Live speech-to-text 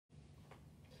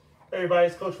Hey everybody,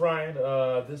 it's Coach Ryan.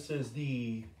 This is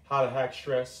the How to Hack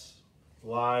Stress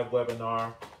live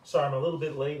webinar. Sorry, I'm a little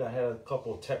bit late. I had a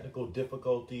couple of technical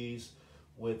difficulties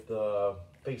with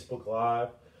Facebook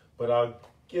Live, but I'll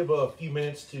give a few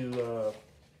minutes to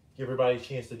give everybody a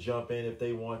chance to jump in if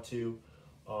they want to.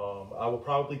 I will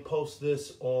probably post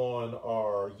this on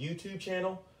our YouTube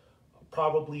channel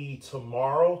probably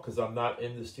tomorrow because I'm not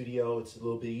in the studio. It's a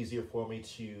little bit easier for me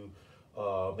to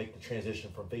make the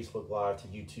transition from Facebook Live to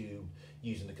YouTube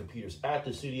using the computers at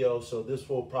the studio. So this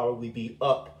will probably be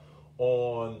up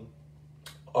on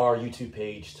our YouTube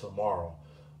page tomorrow.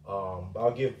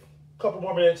 I'll give a couple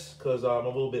more minutes because I'm a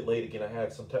little bit late again. I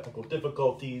had some technical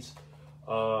difficulties,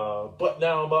 but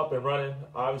now I'm up and running.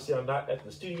 Obviously, I'm not at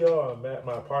the studio. I'm at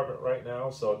my apartment right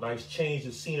now. So nice change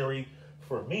of scenery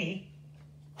for me.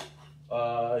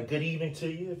 Good evening to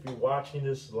you if you're watching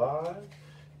this live.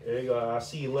 There you go. I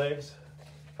see your legs.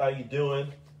 How you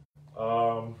doing?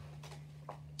 So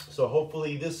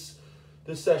hopefully this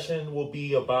session will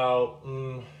be about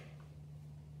 20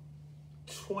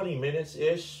 minutes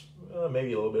ish,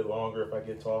 maybe a little bit longer if I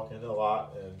get talking a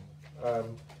lot and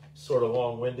I'm sort of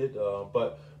long-winded,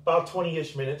 but about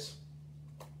 20-ish minutes.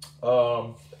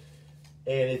 And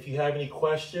if you have any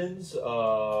questions,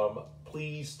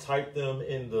 please type them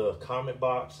in the comment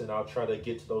box and I'll try to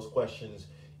get to those questions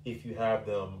if you have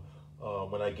them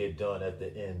when I get done at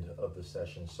the end of the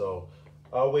session. So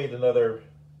I'll wait another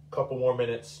couple more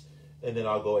minutes and then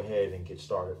I'll go ahead and get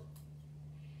started.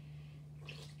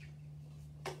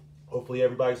 Hopefully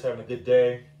everybody's having a good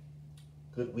day,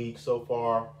 good week so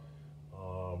far.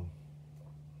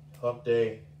 Hump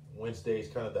day, Wednesday is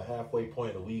kind of the halfway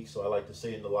point of the week. So I like to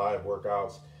say in the live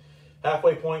workouts,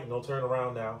 halfway point, no turn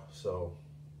around now. So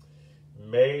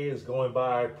May is going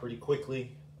by pretty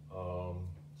quickly.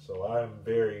 So I'm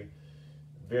very,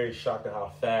 very shocked at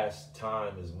how fast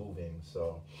time is moving.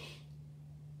 So,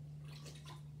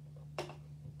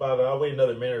 but I'll wait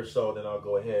another minute or so, then I'll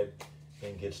go ahead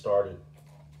and get started.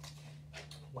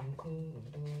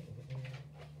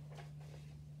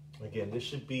 Again, this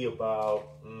should be about,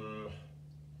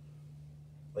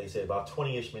 like I said, about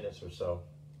 20-ish minutes or so.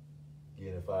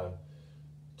 Again, if I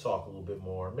talk a little bit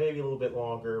more, maybe a little bit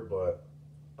longer, but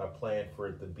I plan for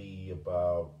it to be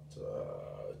about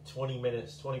 20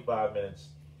 minutes, 25 minutes,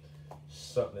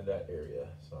 something in that area.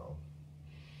 So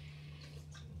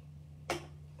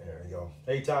there you go.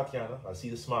 Hey Tatiana, I see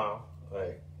the smile. All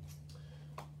right.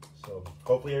 So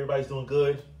hopefully everybody's doing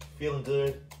good, feeling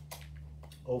good.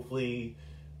 Hopefully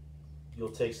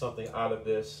you'll take something out of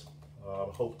this.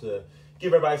 Hope to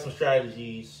give everybody some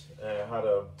strategies and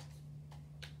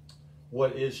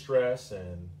what is stress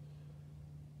and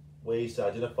ways to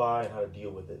identify and how to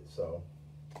deal with it. So,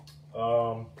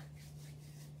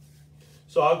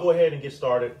 so I'll go ahead and get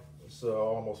started. It's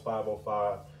almost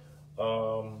 5:05.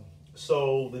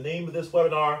 So the name of this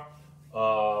webinar,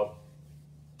 How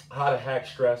to Hack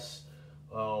Stress.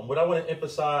 What I want to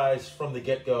emphasize from the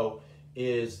get-go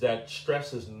is that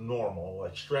stress is normal.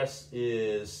 Like stress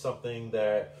is something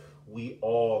that we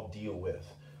all deal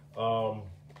with.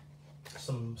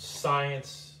 Some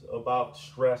science about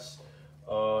stress.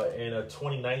 In a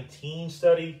 2019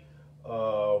 study,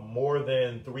 more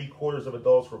than 3/4 of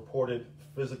adults reported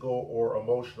physical or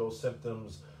emotional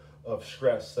symptoms of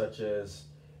stress, such as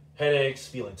headaches,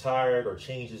 feeling tired, or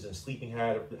changes in sleeping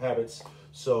habits.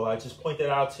 So I just point that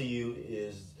out to you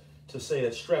is to say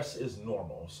that stress is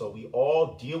normal. So we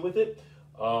all deal with it.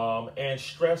 And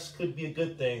stress could be a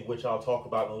good thing, which I'll talk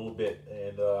about in a little bit.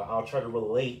 And I'll try to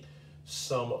relate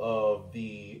some of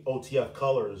the OTF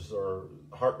colors or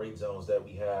heart rate zones that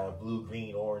we have, blue,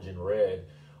 green, orange, and red,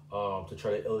 to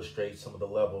try to illustrate some of the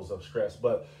levels of stress.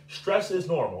 But stress is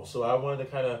normal. So I wanted to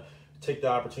kind of take the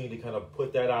opportunity to kind of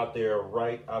put that out there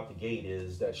right out the gate,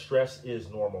 is that stress is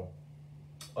normal.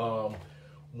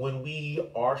 When we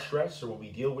are stressed or when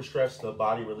we deal with stress, the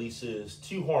body releases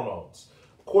two hormones,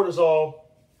 cortisol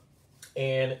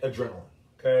and adrenaline,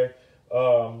 okay?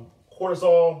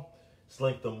 Cortisol is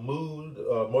linked to mood,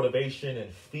 motivation,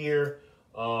 and fear.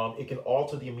 It can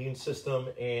alter the immune system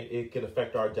and it can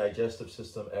affect our digestive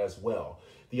system as well.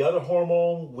 The other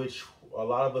hormone, which a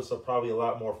lot of us are probably a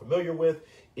lot more familiar with,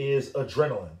 is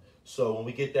adrenaline. So when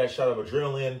we get that shot of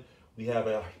adrenaline, we have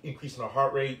an increase in our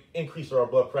heart rate, increase in our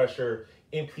blood pressure,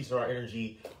 increase in our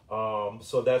energy.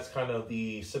 So that's kind of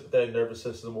the sympathetic nervous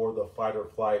system or the fight or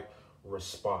flight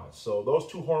response. So those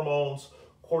two hormones,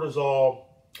 cortisol,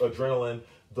 adrenaline,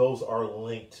 those are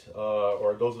linked,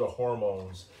 or those are the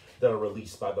hormones that are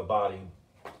released by the body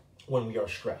when we are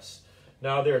stressed.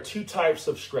 Now, there are two types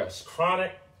of stress,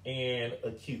 chronic and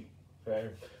acute, okay?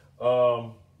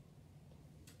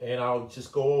 And I'll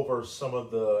just go over some of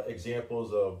the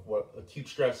examples of what acute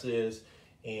stress is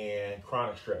and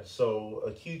chronic stress. So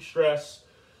acute stress,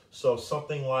 so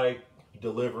something like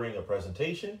delivering a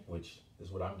presentation, which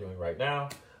is what I'm doing right now,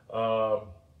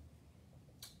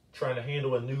 trying to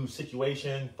handle a new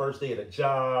situation, first day at a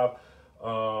job,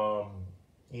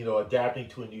 adapting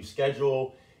to a new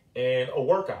schedule, and a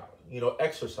workout,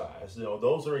 exercise.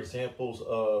 Those are examples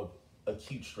of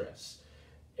acute stress.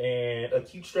 And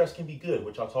acute stress can be good,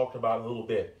 which I'll talk about in a little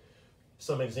bit.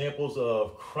 Some examples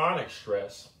of chronic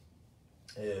stress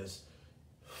is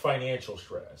financial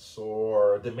stress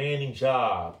or a demanding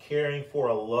job, caring for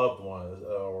a loved one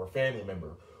or family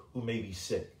member who may be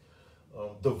sick,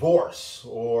 divorce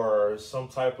or some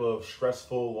type of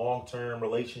stressful long-term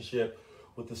relationship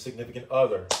with a significant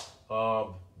other,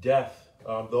 death.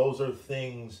 Those are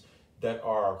things that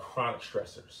are chronic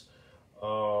stressors.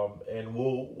 And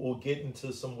we'll get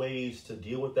into some ways to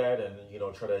deal with that and,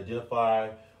 try to identify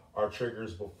our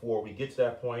triggers before we get to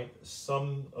that point.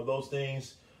 Some of those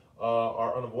things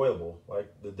are unavoidable,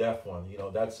 like the death one,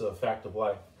 that's a fact of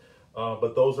life.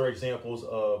 But those are examples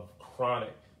of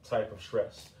chronic type of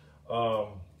stress.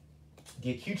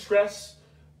 The acute stress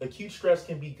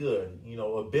can be good.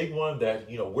 A big one that,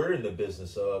 we're in the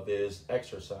business of is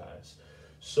exercise.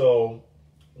 So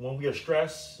when we are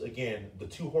stressed, again, the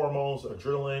two hormones,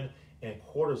 adrenaline and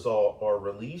cortisol, are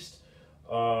released.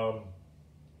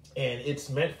 And it's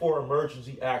meant for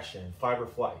emergency action, fight or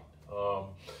flight.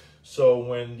 So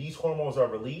when these hormones are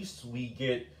released, we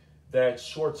get that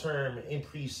short-term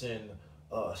increase in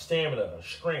stamina,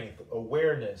 strength,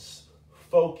 awareness,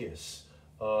 focus,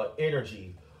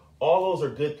 energy. All those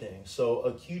are good things. So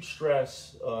acute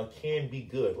stress can be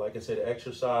good. Like I said,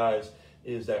 exercise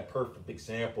is that perfect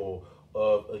example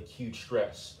of acute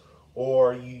stress.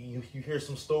 Or you hear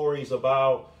some stories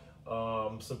about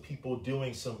some people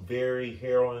doing some very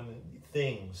harrowing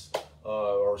things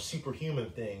or superhuman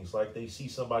things, like they see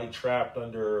somebody trapped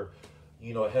under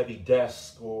a heavy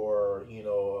desk or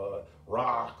a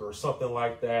rock or something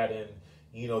like that, and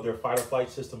their fight or flight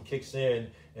system kicks in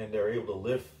and they're able to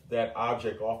lift that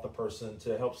object off the person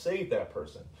to help save that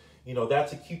person.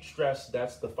 That's acute stress.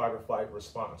 That's the fight or flight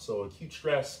response. So acute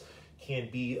stress can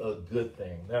be a good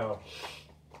thing. Now,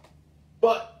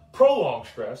 but prolonged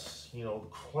stress,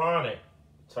 chronic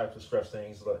types of stress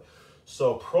things.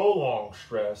 So prolonged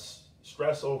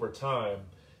stress over time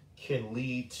can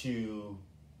lead to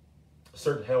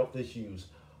certain health issues,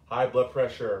 high blood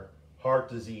pressure, heart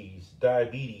disease,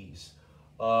 diabetes.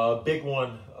 Big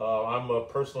one, I'm a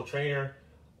personal trainer.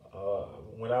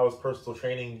 When I was personal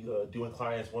training, doing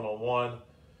clients one-on-one,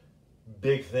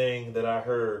 big thing that I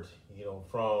heard,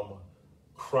 from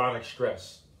chronic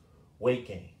stress, weight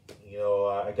gain.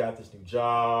 I got this new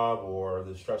job or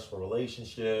the stressful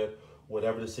relationship,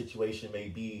 whatever the situation may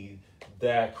be,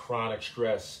 that chronic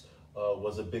stress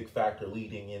was a big factor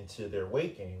leading into their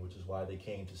weight gain, which is why they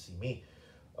came to see me.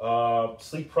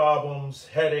 Sleep problems,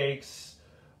 headaches,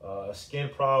 skin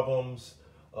problems,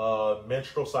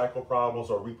 menstrual cycle problems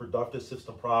or reproductive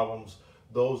system problems.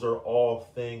 Those are all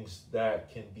things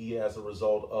that can be as a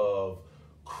result of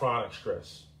chronic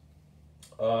stress.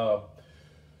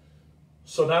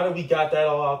 So now that we got that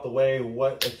all out the way,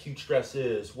 what acute stress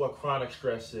is, what chronic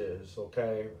stress is,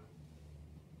 okay?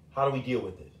 How do we deal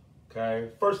with it, okay?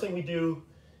 First thing we do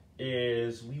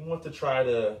is we want to try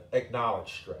to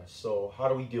acknowledge stress. So how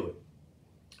do we do it?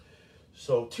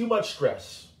 So too much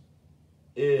stress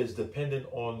is dependent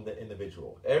on the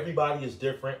individual. Everybody is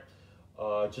different.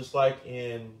 Just like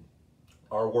in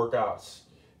our workouts,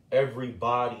 every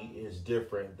body is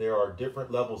different. There are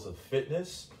different levels of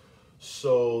fitness.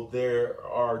 So there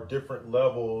are different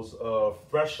levels of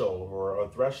threshold or a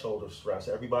threshold of stress.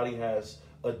 Everybody has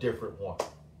a different one.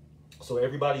 So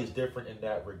everybody is different in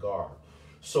that regard.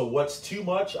 So what's too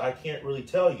much, I can't really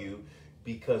tell you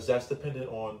because that's dependent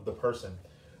on the person.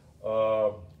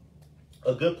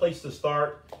 A good place to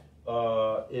start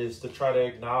is to try to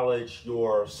acknowledge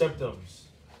your symptoms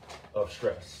of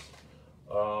stress.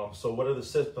 So what are the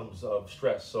symptoms of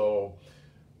stress? So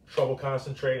trouble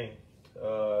concentrating,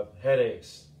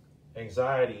 headaches,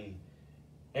 anxiety,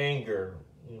 anger,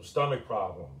 stomach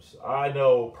problems. I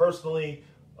know personally,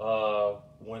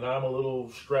 when I'm a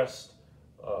little stressed,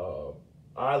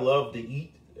 I love to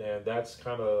eat, and that's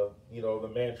kind of, the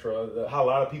mantra. How a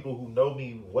lot of people who know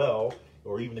me well,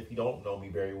 or even if you don't know me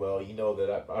very well, you know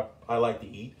that I like to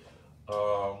eat.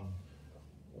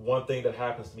 One thing that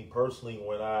happens to me personally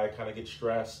when I kind of get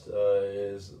stressed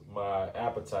is my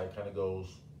appetite kind of goes.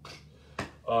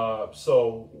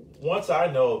 So once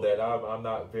I know that I'm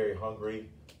not very hungry,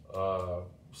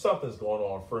 something's going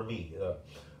on for me.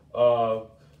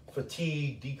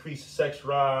 fatigue, decreased sex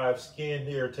drive, skin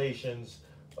irritations,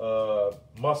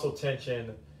 muscle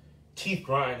tension, teeth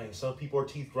grinding. Some people are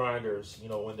teeth grinders, you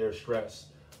know, when they're stressed.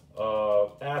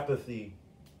 Apathy.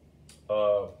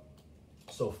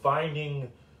 So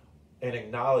finding and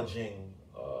acknowledging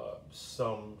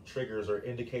some triggers or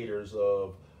indicators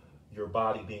of your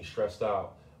body being stressed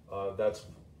out. That's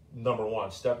number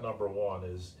one. Step number one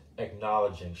is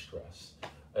acknowledging stress.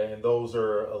 And those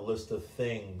are a list of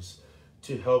things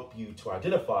to help you to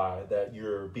identify that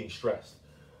you're being stressed.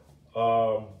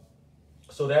 So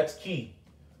that's key.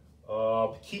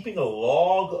 Keeping a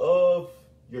log of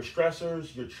your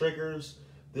stressors, your triggers,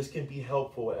 this can be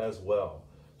helpful as well.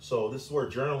 So this is where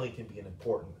journaling can be an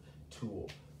important tool,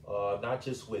 not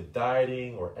just with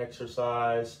dieting or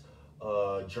exercise,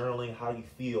 journaling how you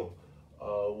feel,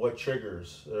 what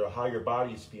triggers, how your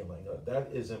body's feeling. That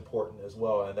is important as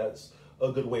well, and that's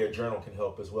a good way a journal can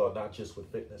help as well, not just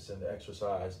with fitness and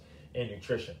exercise and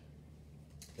nutrition.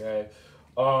 Okay,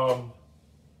 so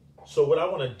what I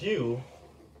want to do,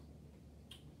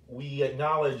 we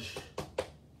acknowledge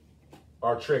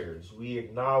our triggers. We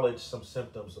acknowledge some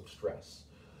symptoms of stress.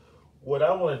 What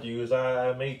I want to do is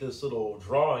I made this little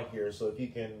drawing here, so if you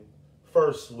can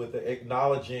first, with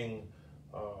acknowledging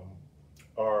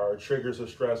our triggers of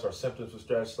stress, our symptoms of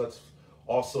stress, let's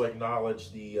also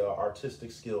acknowledge the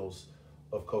artistic skills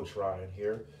of Coach Ryan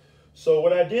here. So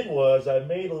what I did was I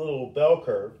made a little bell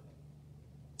curve,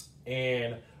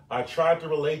 and I tried to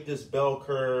relate this bell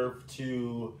curve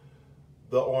to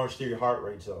the Orange Theory heart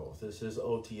rate zones. This is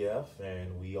OTF,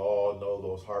 and we all know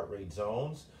those heart rate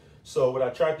zones. So what I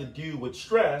tried to do with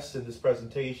stress in this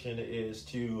presentation is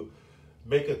to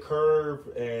make a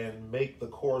curve and make the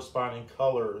corresponding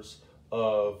colors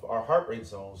of our heart rate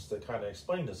zones to kind of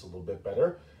explain this a little bit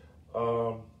better.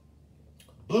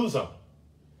 Blue zone.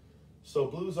 So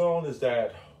blue zone is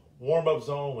that warm-up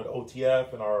zone with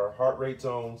OTF and our heart rate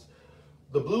zones.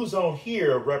 The blue zone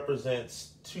here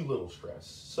represents too little stress.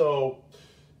 So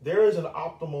there is an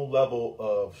optimal level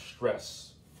of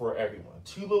stress for everyone.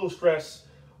 Too little stress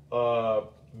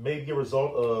may be a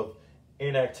result of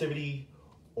inactivity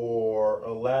or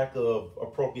a lack of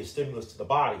appropriate stimulus to the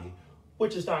body,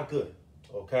 which is not good,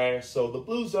 okay? So the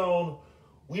blue zone,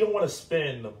 we don't want to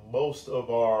spend most of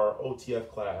our OTF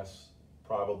class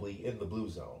probably in the blue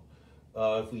zone.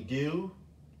 If we do,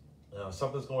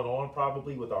 something's going on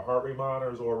probably with our heart rate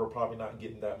monitors, or we're probably not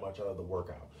getting that much out of the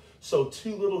workout. So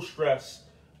too little stress,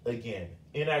 again,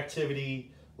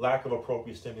 inactivity, lack of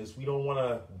appropriate stimulus. We don't want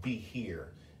to be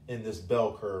here in this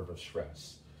bell curve of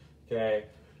stress, okay?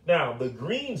 Now, the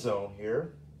green zone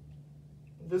here,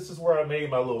 this is where I made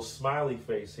my little smiley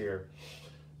face here.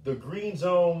 The green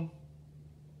zone,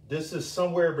 this is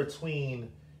somewhere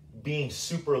between being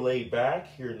super laid back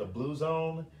here in the blue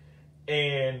zone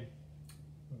and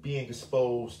being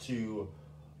exposed to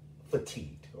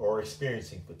fatigue or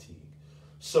experiencing fatigue.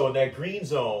 So in that green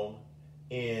zone,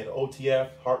 in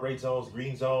OTF, heart rate zones,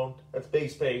 green zone, that's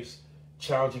base pace,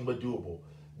 challenging but doable.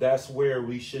 That's where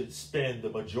we should spend the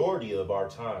majority of our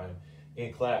time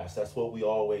in class. That's what we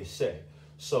always say.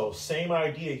 So same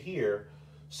idea here,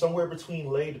 somewhere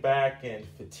between laid back and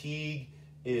fatigue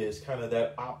is kind of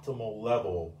that optimal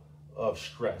level of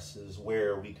stress is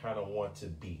where we kind of want to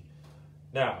be.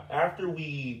 Now, after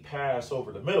we pass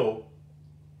over the middle,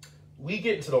 we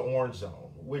get into the orange zone,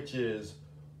 which is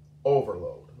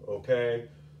overload, okay?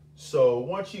 So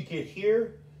once you get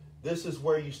here, this is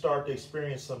where you start to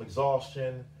experience some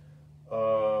exhaustion,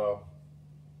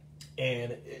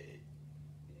 and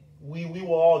we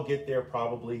will all get there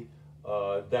probably.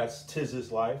 That's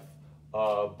Tiz's life.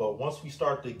 But once we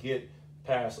start to get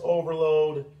past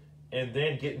overload and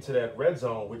then get into that red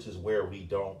zone, which is where we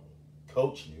don't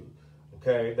coach you,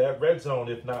 okay? That red zone,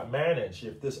 if not managed,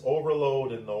 if this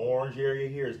overload in the orange area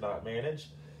here is not managed,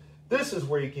 this is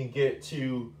where you can get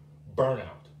to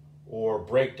burnout or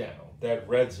breakdown, that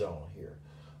red zone here.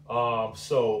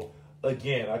 So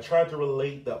again, I tried to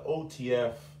relate the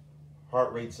OTF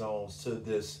heart rate zones to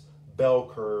this bell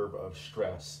curve of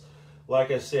stress.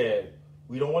 Like I said,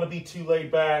 we don't want to be too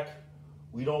laid back.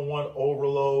 We don't want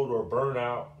overload or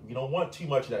burnout. We don't want too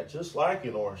much of that, just like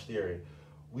in Orange Theory.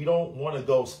 We don't want to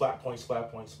go splat point,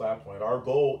 splat point, splat point. Our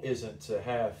goal isn't to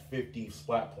have 50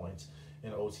 splat points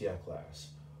in OTF class.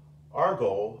 Our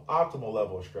goal, optimal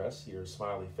level of stress, here,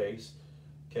 smiley face,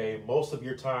 okay, most of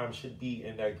your time should be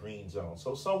in that green zone.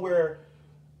 So somewhere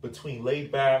between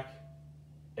laid back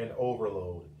and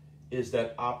overload is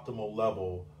that optimal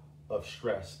level of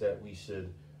stress that we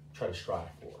should try to strive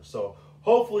for. So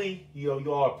hopefully, you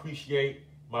all appreciate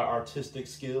my artistic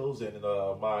skills and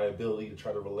my ability to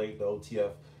try to relate the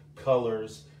OTF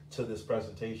colors to this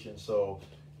presentation. So,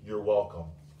 you're welcome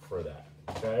for that.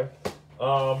 Okay.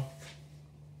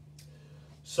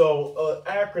 So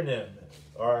acronym.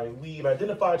 All right. We've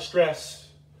identified stress.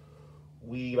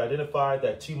 We've identified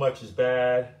that too much is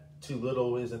bad. Too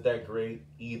little isn't that great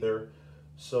either.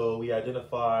 So we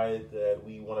identified that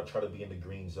we want to try to be in the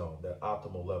green zone, that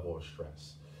optimal level of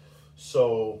stress.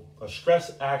 So a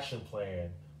stress action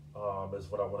plan is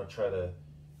what I want to try to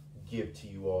give to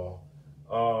you all.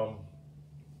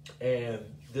 And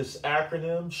this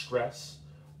acronym, stress,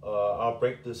 I'll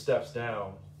break the steps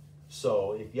down.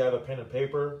 So if you have a pen and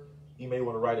paper, you may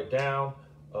want to write it down.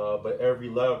 But every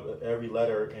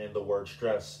letter in the word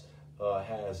stress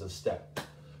has a step.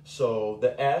 So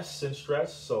the S in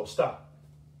stress, so stop.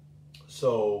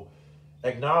 So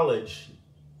acknowledge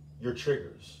your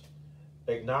triggers.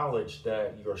 Acknowledge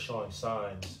that you're showing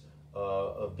signs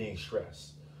of being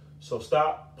stressed. So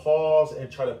stop, pause,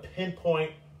 and try to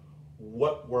pinpoint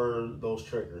what were those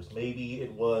triggers. Maybe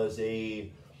it was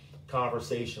a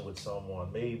conversation with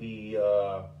someone. Maybe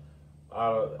I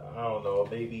don't know.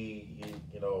 Maybe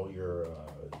your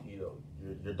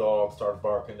dog starts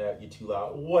barking at you too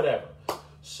loud. Whatever.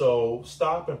 So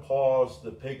stop and pause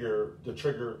to figure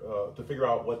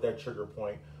out what that trigger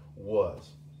point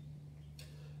was.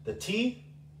 The T,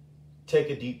 take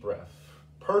a deep breath.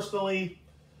 Personally,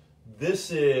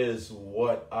 this is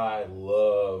what I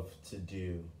love to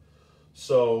do.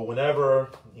 So whenever,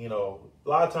 a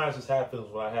lot of times this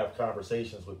happens when I have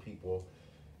conversations with people,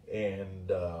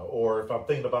 and or if I'm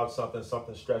thinking about something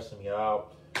stressing me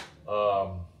out,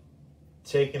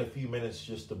 taking a few minutes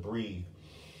just to breathe.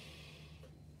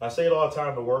 I say it all the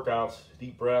time, the workouts,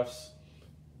 deep breaths,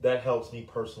 that helps me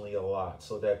personally a lot.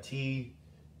 So that T,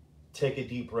 take a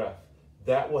deep breath.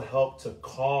 That will help to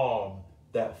calm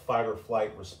that fight or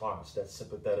flight response, that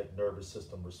sympathetic nervous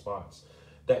system response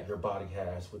that your body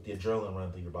has with the adrenaline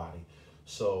running through your body.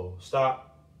 So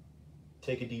stop,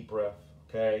 take a deep breath,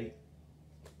 okay?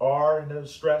 R in the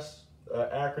stress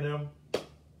acronym,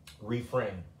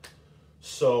 reframe.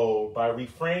 So by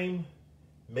reframe,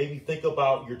 maybe think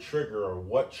about your trigger or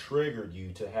what triggered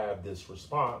you to have this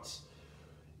response.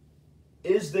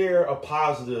 Is there a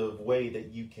positive way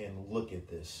that you can look at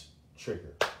this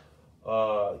trigger?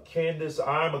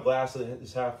 I'm a glass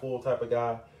is half full type of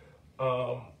guy.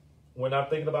 When I'm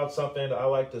thinking about something, I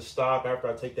like to stop after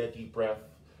I take that deep breath.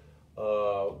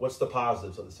 What's the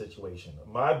positives of the situation?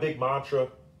 My big mantra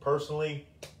personally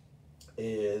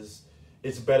is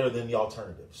it's better than the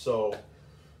alternative. So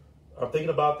I'm thinking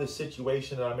about this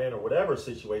situation that I'm in, or whatever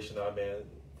situation I'm in.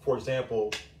 For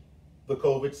example, the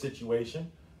COVID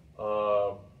situation.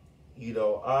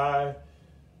 I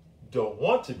don't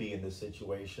want to be in this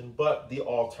situation, but the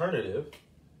alternative,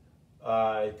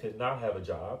 I could not have a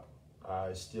job.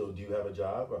 I still do have a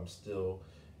job. I'm still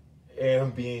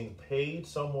am being paid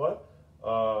somewhat.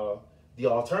 The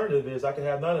alternative is I could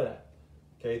have none of that.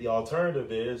 Okay. The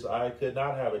alternative is I could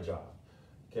not have a job.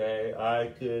 Okay. I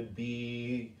could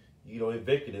be,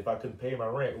 evicted if I couldn't pay my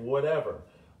rent, whatever.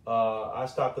 I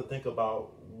stopped to think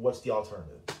about what's the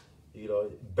alternative,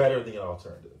 better than an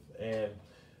alternative. And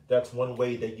that's one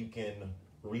way that you can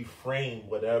reframe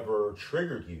whatever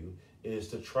triggered you, is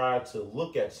to try to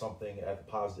look at something at the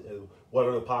positive. What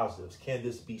are the positives? Can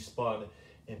this be spun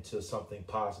into something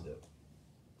positive?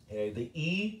 Okay, the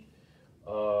E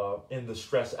in the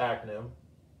stress acronym,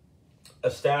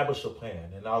 establish a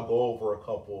plan. And I'll go over a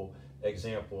couple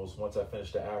examples once I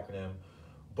finish the acronym.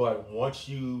 But once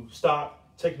you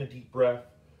stop, taking a deep breath,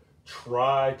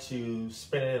 try to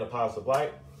spin it in a positive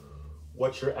light.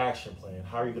 What's your action plan?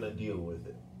 How are you going to deal with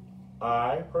it?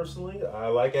 I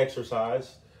like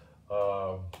exercise.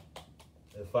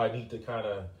 If I need to kind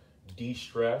of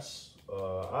de-stress,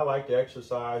 I like to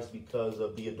exercise because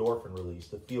of the endorphin release,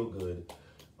 the feel-good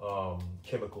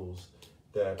chemicals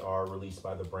that are released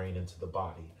by the brain into the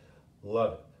body.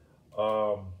 Love it.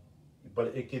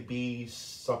 But it could be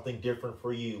something different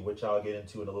for you, which I'll get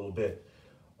into in a little bit.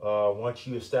 Once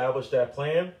you establish that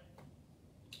plan,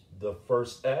 the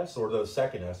first S, or the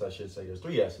second S, I should say, there's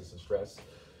 3 S's in stress.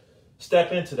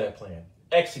 Step into that plan,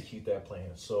 execute that plan.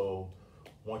 So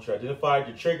once you identified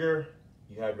your trigger,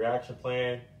 you have your action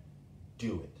plan,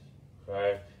 do it,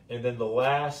 okay? And then the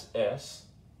last S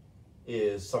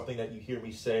is something that you hear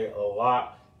me say a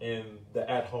lot in the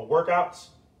at-home workouts,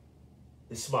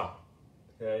 is smile,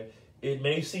 okay? It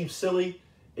may seem silly,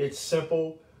 it's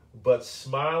simple, but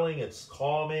smiling, it's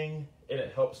calming, and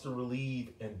it helps to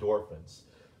relieve endorphins.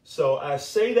 So I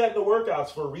say that in the workouts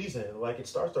for a reason. Like, it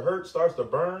starts to hurt, starts to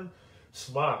burn,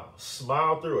 smile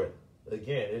through it.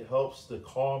 Again, it helps to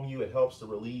calm you, it helps to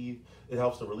release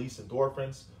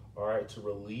endorphins, all right, to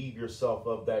relieve yourself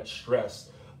of that stress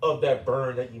of that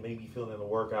burn that you may be feeling in the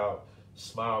workout,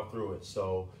 smile through it.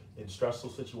 So in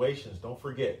stressful situations, don't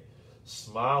forget,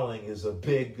 smiling is a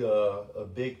big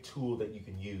tool that you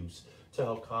can use to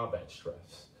help combat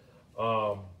stress.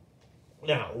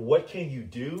 Now, what can you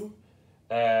do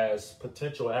as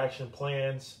potential action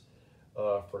plans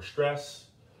for stress?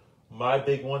 My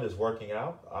big one is working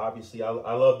out. Obviously, I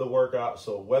love the workout,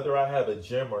 so whether I have a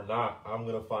gym or not, I'm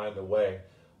going to find a way.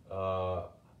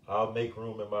 I'll make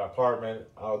room in my apartment.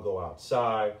 I'll go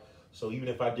outside. So even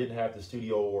if I didn't have the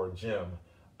studio or a gym,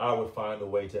 I would find a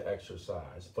way to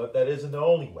exercise. But that isn't the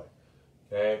only way.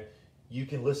 Okay? You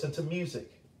can listen to music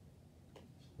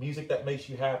that makes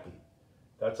you happy.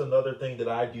 That's another thing that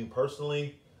I do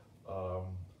personally.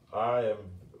 I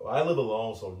live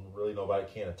alone, so really nobody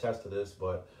can attest to this,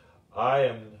 but I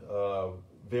am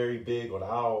very big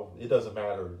on it doesn't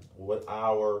matter what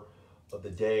hour of the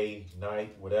day,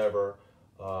 night, whatever.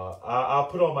 I'll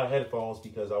put on my headphones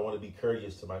because I want to be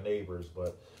courteous to my neighbors,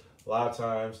 but a lot of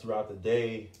times throughout the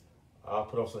day, I'll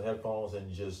put on some headphones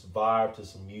and just vibe to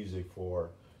some music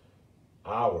for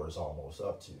hours almost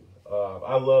up to.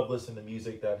 I love listening to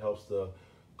music that helps to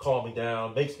calm me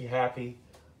down, makes me happy.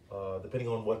 Depending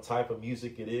on what type of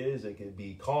music it is, it could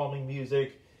be calming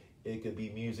music. It could be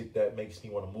music that makes me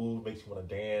want to move, makes me want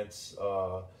to dance.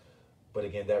 But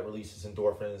again, that releases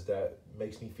endorphins that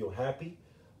makes me feel happy.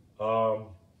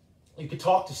 You could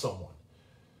talk to someone.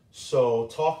 So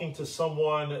talking to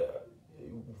someone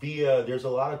there's a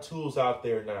lot of tools out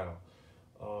there now.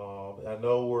 I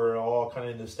know we're all kind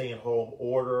of in the stay-at-home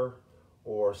order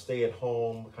or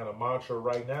stay-at-home kind of mantra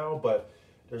right now, but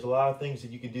there's a lot of things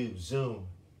that you can do. Zoom,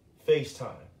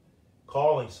 FaceTime,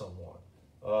 calling someone.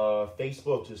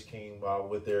 Facebook just came out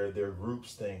with their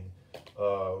groups thing,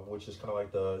 which is kind of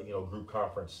like the group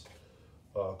conference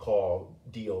call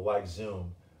deal like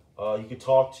Zoom. You can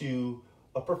talk to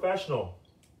a professional.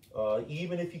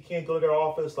 Even if you can't go to their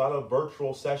office, a lot of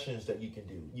virtual sessions that you can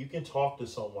do. You can talk to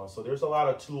someone. So there's a lot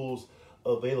of tools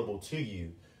available to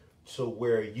you to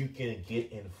where you can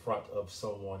get in front of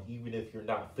someone. Even if you're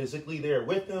not physically there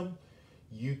with them,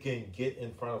 you can get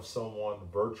in front of someone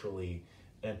virtually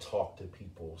and talk to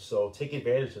people. So take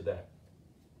advantage of that.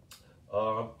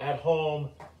 At home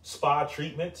spa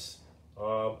treatments.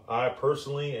 I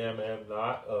personally am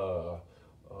not a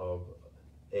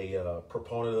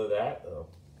proponent of that.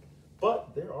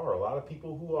 But there are a lot of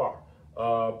people who are.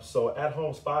 So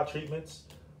at-home spa treatments,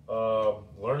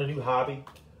 learn a new hobby.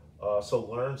 So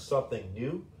learn something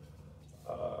new.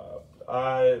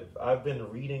 I've been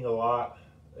reading a lot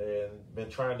and been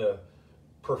trying to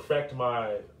perfect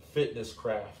my fitness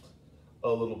craft a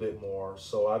little bit more.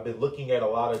 So I've been looking at a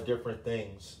lot of different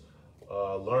things,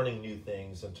 learning new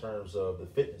things in terms of the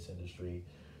fitness industry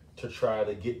to try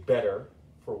to get better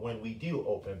for when we do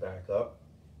open back up.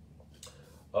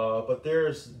 But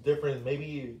there's different,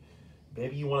 maybe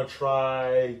you want to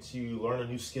try to learn a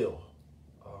new skill.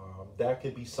 That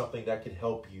could be something that could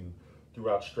help you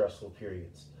throughout stressful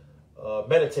periods.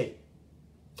 Meditate.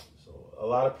 So a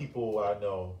lot of people I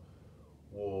know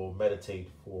will meditate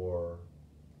for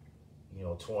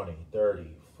 20,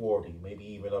 30, 40, maybe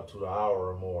even up to an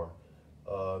hour or more.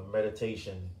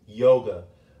 Meditation, yoga.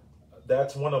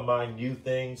 That's one of my new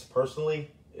things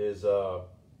personally is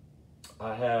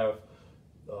I have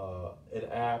an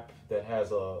app that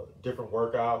has different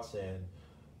workouts, and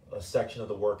a section of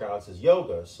the workouts is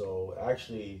yoga. So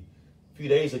actually a few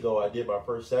days ago I did my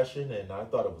first session and I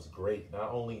thought it was great.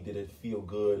 Not only did it feel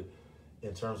good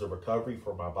in terms of recovery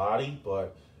for my body,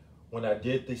 but when I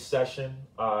did this session,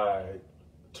 I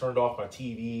turned off my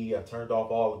TV, I turned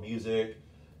off all the music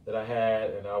that I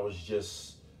had, and I was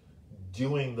just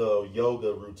doing the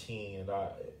yoga routine,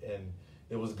 and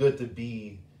it was good to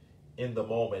be in the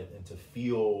moment and to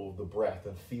feel the breath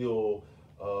and feel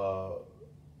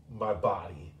my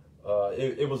body.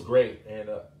 It was great, and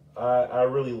I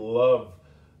really love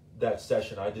that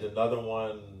session. I did another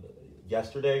one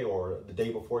yesterday or the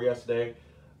day before yesterday,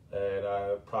 and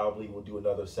I probably will do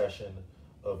another session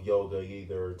of yoga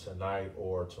either tonight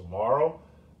or tomorrow.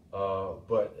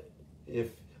 But if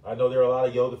I know there are a lot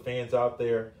of yoga fans out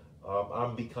there,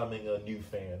 I'm becoming a new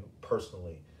fan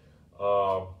personally.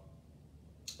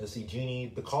 Let's see,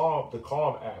 Jeannie, the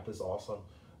Calm app is awesome.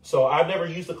 So I've never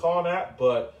used the Calm app,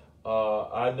 but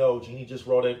I know Jeannie just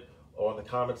wrote it on the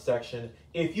comment section.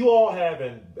 If you all have,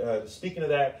 and speaking of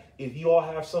that, if you all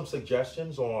have some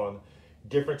suggestions on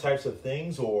different types of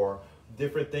things or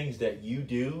different things that you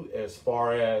do as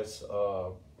far as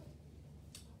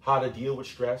how to deal with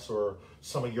stress or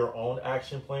some of your own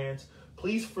action plans,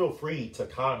 please feel free to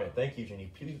comment. Thank you,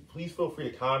 Jeannie. Please feel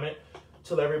free to comment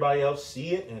to let everybody else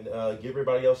see it and give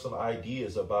everybody else some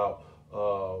ideas about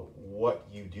what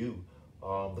you do.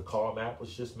 The Calm app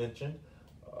was just mentioned.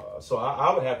 So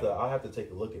I would have to, I'll have to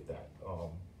take a look at that.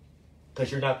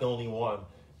 Because you're not the only one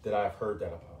that I've heard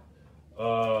that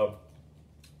about.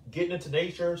 Getting into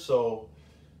nature, so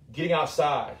getting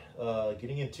outside,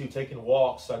 getting into taking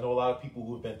walks. I know a lot of people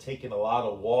who have been taking a lot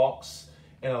of walks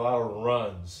and a lot of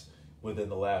runs within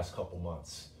the last couple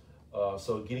months.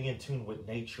 So getting in tune with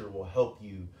nature will help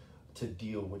you to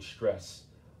deal with stress.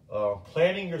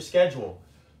 Planning your schedule.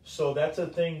 So that's a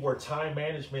thing where time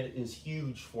management is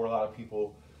huge for a lot of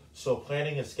people. So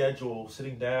planning a schedule,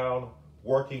 sitting down,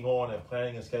 working on and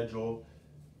planning a schedule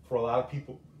for a lot of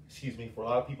people, for a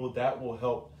lot of people, that will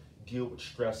help deal with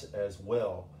stress as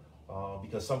well.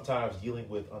 Because sometimes dealing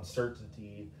with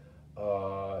uncertainty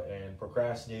and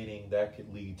procrastinating, that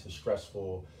could lead to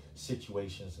stressful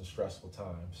situations and stressful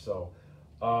times. So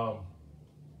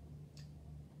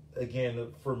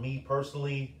again, for me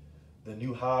personally, the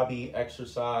new hobby,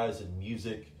 exercise and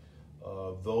music,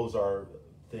 those are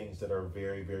things that are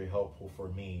very, very helpful for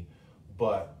me.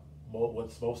 But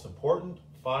what's most important,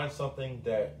 find something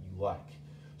that you like.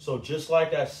 So just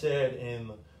like I said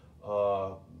in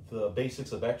the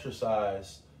basics of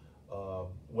exercise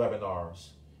webinars,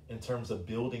 in terms of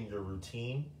building your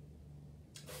routine,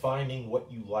 finding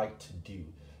what you like to do.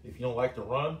 If you don't like to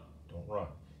run, don't run.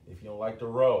 If you don't like to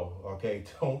row, okay,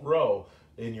 don't row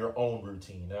in your own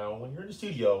routine. Now, when you're in the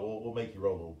studio, we'll make you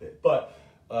row a little bit. But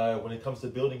when it comes to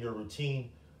building your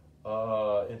routine,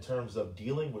 in terms of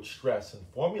dealing with stress and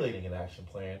formulating an action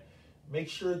plan, make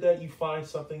sure that you find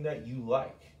something that you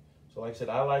like. So like I said,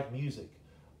 I like music.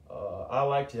 I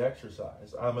like to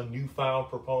exercise. I'm a newfound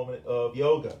proponent of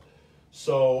yoga.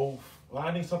 So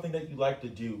finding something that you like to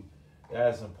do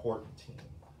is important, team.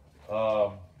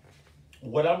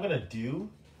 What I'm going to do,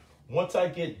 once I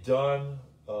get done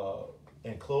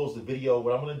and close the video,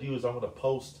 what I'm going to do is I'm going to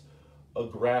post a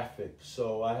graphic.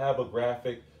 So I have a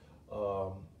graphic,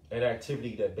 an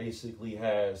activity that basically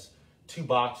has 2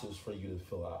 boxes for you to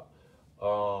fill out.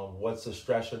 What's the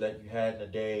stressor that you had in a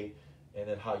day, and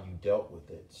then how you dealt with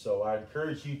it. So I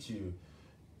encourage you to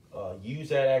use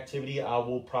that activity. I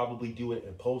will probably do it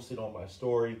and post it on my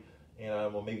story, and I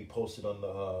will maybe post it on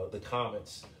the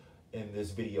comments in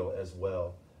this video as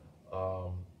well.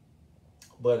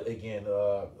 But again,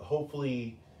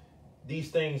 hopefully these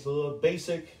things, a little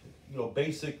basic,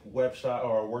 basic web shop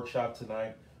or workshop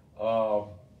tonight.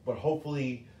 But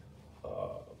hopefully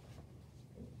a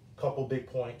couple big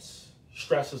points.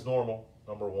 Stress is normal,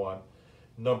 number 1.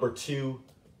 Number 2,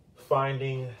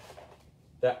 finding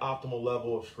that optimal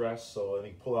level of stress. So let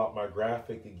me pull out my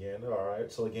graphic again. All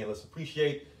right. So again, let's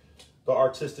appreciate the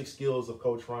artistic skills of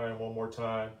Coach Ryan one more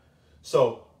time.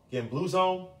 So again, blue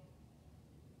zone,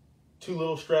 too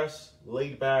little stress,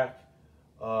 laid back.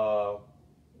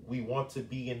 We want to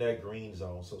be in that green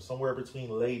zone. So somewhere between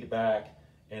laid back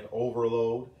and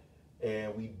overload.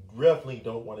 And we definitely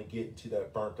don't want to get into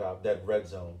that burnt out, that red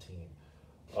zone team.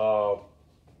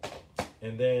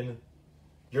 And then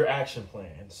your action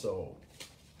plan. So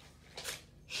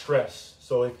stress.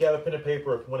 So if you have a pen and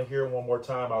paper, if you want to hear it one more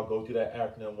time, I'll go through that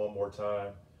acronym one more time.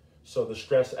 So the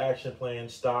stress action plan,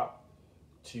 stop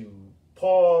to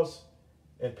pause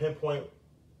and pinpoint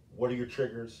what are your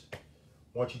triggers.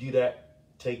 Once you do that,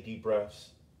 take deep breaths.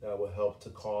 That will help to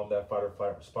calm that fight or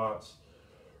flight response.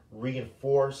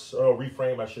 Reinforce, or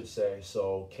reframe, I should say.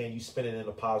 So can you spin it in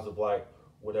a positive light,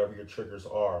 whatever your triggers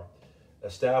are?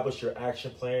 Establish your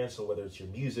action plan. So whether it's your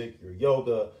music, your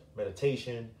yoga,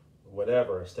 meditation,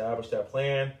 whatever, establish that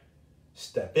plan.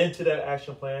 Step into that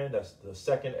action plan. That's the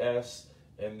second S.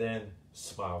 And then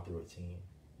smile through it, team.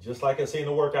 Just like I say in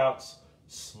the workouts,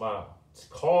 smile. It's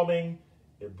calming.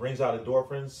 It brings out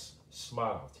endorphins.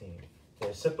 Simple team.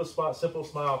 Okay, simple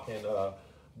smile can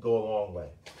go a long way.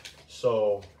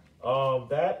 So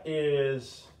that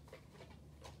is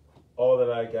all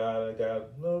that I got. It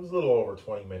was a little over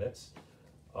 20 minutes.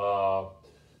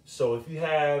 So if you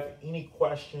have any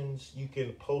questions, you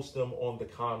can post them on the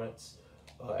comments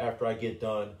after I get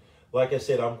done. Like I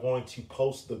said, I'm going to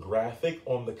post the graphic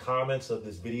on the comments of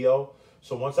this video.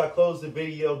 So once I close the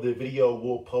video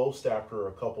will post after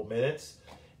a couple minutes,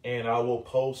 and I will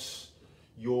post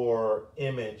your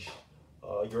image,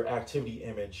 your activity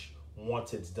image,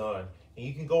 once it's done. And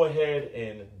you can go ahead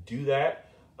and do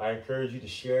that. I encourage you to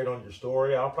share it on your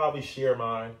story. I'll probably share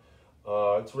mine.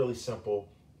 It's really simple.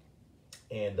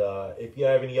 And if you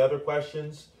have any other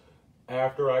questions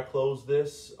after I close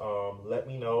this, let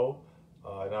me know.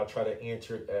 And I'll try to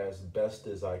answer it as best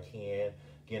as I can.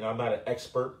 Again, I'm not an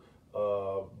expert,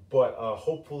 but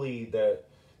hopefully that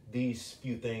these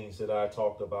few things that I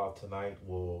talked about tonight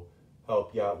will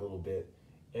help you out a little bit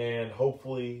And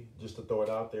hopefully, just to throw it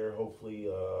out there, hopefully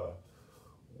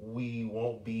we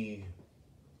won't be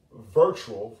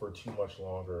virtual for too much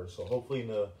longer. So hopefully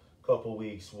in a couple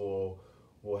weeks we'll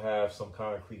have some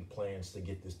concrete plans to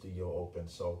get this studio open.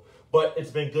 So, but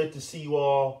it's been good to see you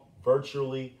all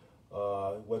virtually,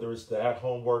 whether it's the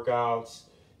at-home workouts,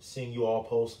 seeing you all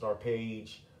post on our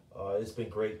page. It's been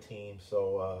great, team.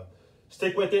 So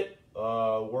stick with it.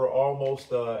 We're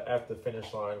almost at the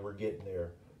finish line. We're getting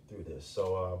there through this.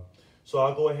 So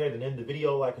I'll go ahead and end the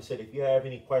video. Like I said, if you have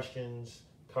any questions,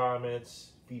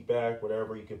 comments, feedback,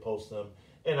 whatever, you can post them,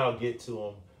 and I'll get to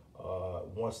them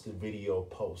once the video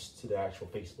posts to the actual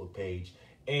Facebook page.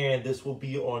 And this will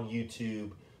be on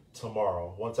YouTube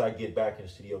tomorrow. Once I get back in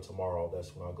the studio tomorrow,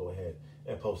 that's when I'll go ahead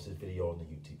and post this video on the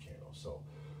YouTube channel.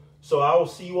 So I will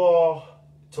see you all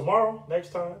tomorrow, next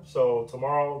time. So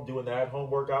tomorrow, doing the at-home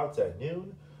workouts at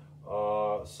noon.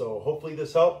 So hopefully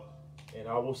this helped, and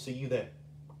I will see you then.